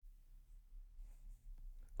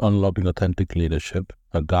Unlocking Authentic Leadership,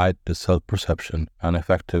 a guide to self-perception and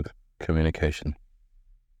effective communication.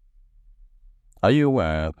 Are you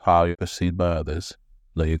aware of how you're perceived by others,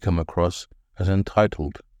 that you come across as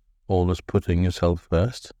entitled, always putting yourself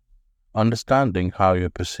first? Understanding how you're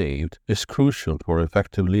perceived is crucial for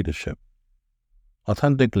effective leadership.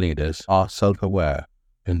 Authentic leaders are self-aware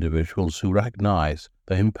individuals who recognize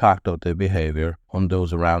the impact of their behavior on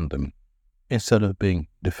those around them. Instead of being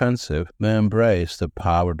defensive, they embrace the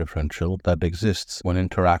power differential that exists when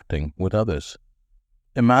interacting with others.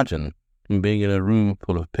 Imagine being in a room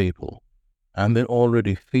full of people, and they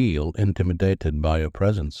already feel intimidated by your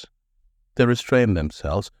presence. They restrain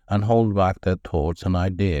themselves and hold back their thoughts and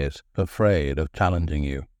ideas, afraid of challenging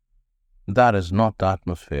you. That is not the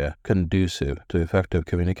atmosphere conducive to effective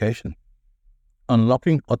communication.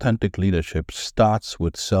 Unlocking authentic leadership starts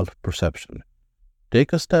with self-perception.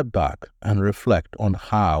 Take a step back and reflect on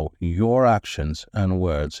how your actions and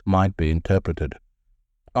words might be interpreted.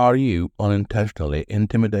 Are you unintentionally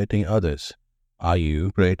intimidating others? Are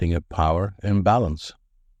you creating a power imbalance?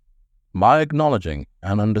 By acknowledging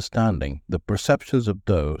and understanding the perceptions of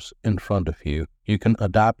those in front of you, you can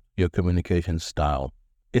adapt your communication style.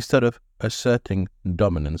 Instead of asserting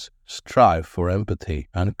dominance, strive for empathy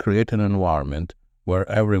and create an environment where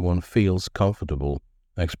everyone feels comfortable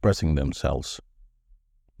expressing themselves.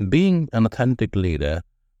 Being an authentic leader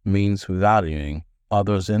means valuing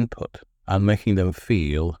others' input and making them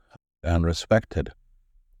feel and respected.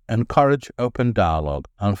 Encourage open dialogue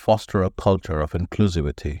and foster a culture of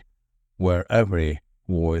inclusivity where every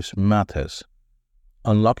voice matters.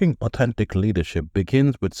 Unlocking authentic leadership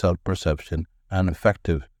begins with self-perception and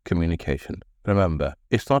effective communication. Remember,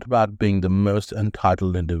 it's not about being the most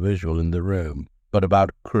entitled individual in the room, but about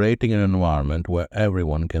creating an environment where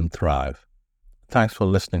everyone can thrive. Thanks for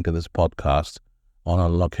listening to this podcast on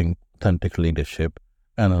unlocking authentic leadership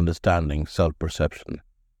and understanding self-perception.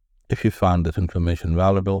 If you found this information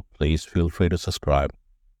valuable, please feel free to subscribe.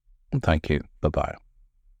 Thank you. Bye-bye.